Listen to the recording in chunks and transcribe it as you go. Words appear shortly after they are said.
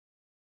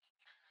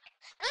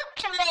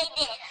Scripture made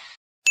this.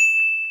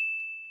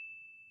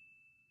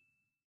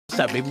 What's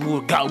up, baby?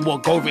 We got more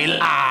go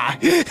rely.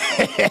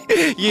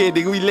 Yeah,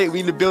 nigga, we lit. We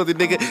in the building,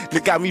 nigga.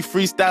 They got me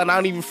freestyling. I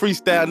don't even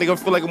freestyle, nigga. I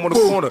feel like I'm on the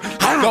corner.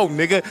 Let's go,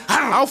 nigga.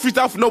 I don't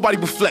freestyle for nobody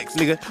but Flex,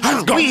 nigga.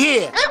 Let's go. We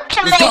here.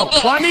 Let's go.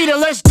 Juanita,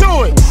 let's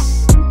do it.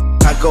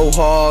 I go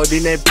hard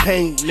in that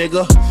paint,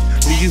 nigga.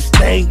 Do you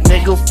stink,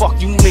 nigga?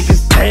 Fuck you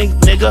niggas tank,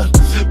 nigga.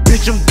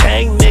 Bitch, I'm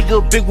dang,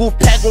 nigga. Big wolf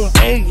pack on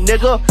aim,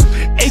 nigga.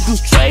 A through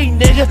trade,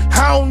 nigga.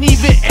 I don't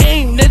even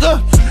aim,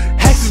 nigga.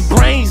 Hacks his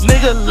brains,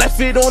 nigga. Left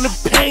it on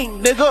the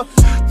paint, nigga.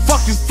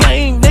 Fuck his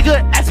flame,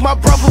 nigga. Ask my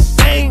brother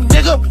fame,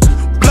 nigga.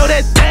 Blow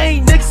that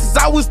thing, nigga, since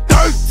I was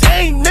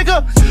 13,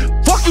 nigga.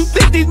 Fuck you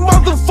think these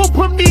motherfuckers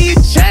put me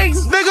in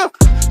chains, nigga?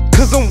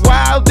 Cause I'm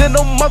wild than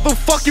a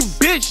motherfucking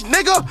bitch,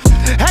 nigga.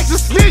 Ask a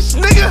snitch,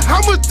 nigga. How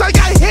much I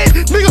got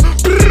hit, nigga?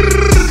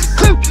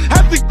 Clip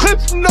after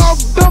clips, and I'm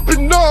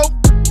dumping off.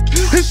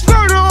 It's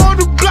murder on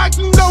the block,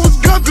 you know it's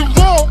guns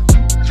involved.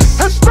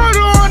 It's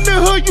murder on the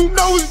hood, you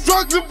know it's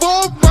drugs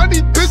involved. Money,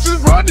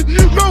 bitches running,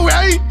 you know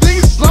everything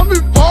is slum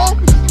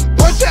involved.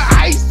 Bunch of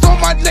ice on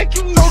my neck,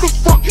 you know the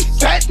fucking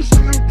set.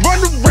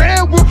 Run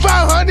around with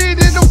 500 in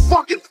the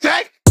fucking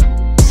tech.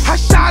 I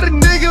shot a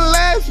nigga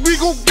last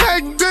week on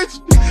gang, bitch.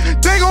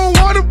 They gon'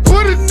 wanna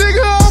put a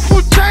nigga up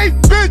on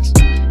chain, bitch.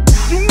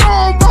 You know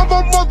I'm on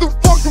my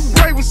motherfucking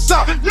brain, what's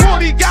up?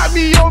 Morty got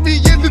me on me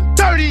in the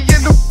 30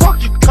 in the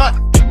fucking cut.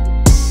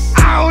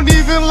 I don't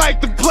even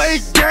like to play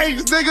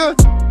games, nigga.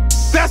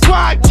 That's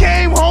why I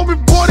came home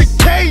and bought a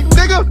cane,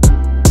 nigga.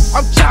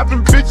 I'm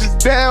chopping bitches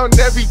down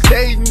every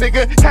day,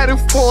 nigga. Had it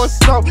for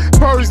some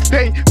first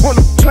day on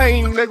the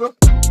plane, nigga.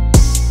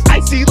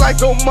 Icy like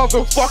a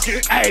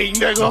motherfucking A,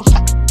 nigga.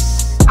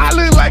 I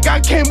look like I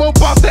came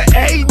up off the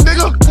A,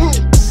 nigga.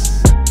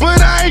 But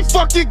I ain't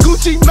fucking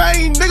Gucci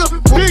Mane, nigga.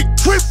 Big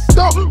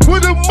crypto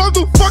with a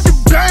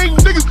motherfucking bang,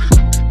 nigga.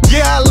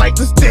 Yeah, I like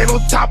to stand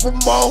on top of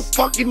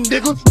motherfucking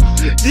niggas.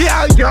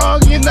 Yeah, I'm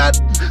young and I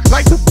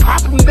like to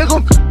pop a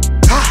nigga.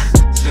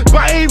 But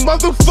I ain't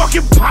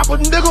motherfucking pop a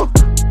nigga.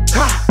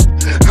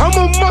 I'm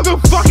a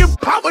motherfucking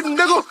pop a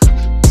nigga.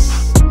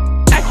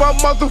 Ask my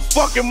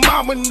motherfucking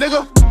mama,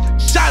 nigga.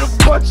 Shot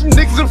a bunch of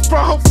niggas in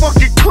front of her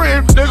fucking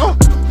crib, nigga.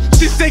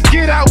 She said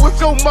get out with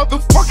your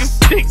motherfucking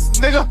sticks,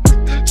 nigga.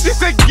 She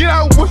said get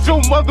out with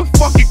your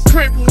motherfucking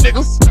crib,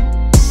 niggas.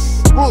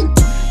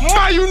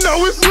 Ma, you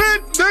know it's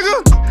lit,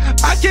 nigga.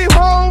 I came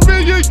home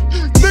and you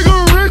nigga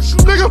rich,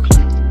 nigga.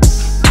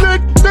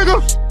 Lit, nigga.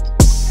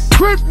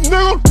 Crib,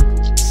 nigga.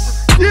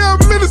 Yeah,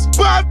 I'm in the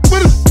spot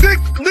with a stick,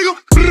 nigga.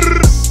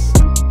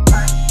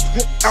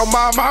 On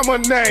my mama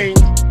name.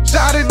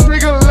 Shot a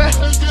nigga left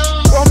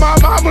on my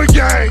mama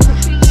gang.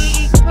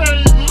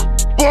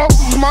 Bought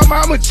my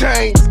mama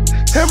chains.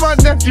 And my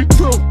nephew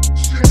too.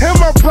 And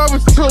my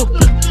brothers too.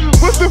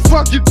 What the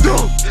fuck you do?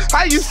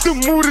 I used to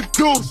move the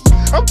deuce.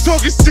 I'm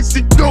talking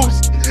 60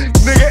 deuce.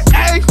 Nigga,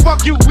 every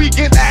fucking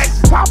weekend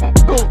ask Papa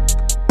too.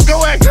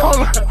 Go ask, hold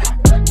on.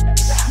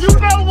 You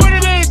know what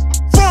it is.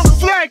 Funk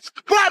Flex,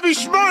 Bobby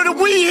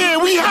Shmurda, we here,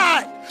 we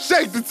hot.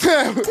 Shake the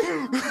town.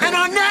 And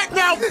on that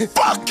now,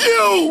 fuck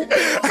you.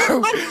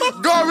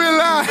 Go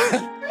rely.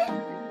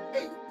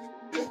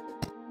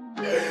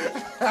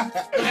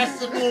 That's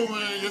the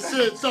movement. Your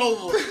shit's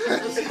over.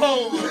 It's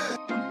over.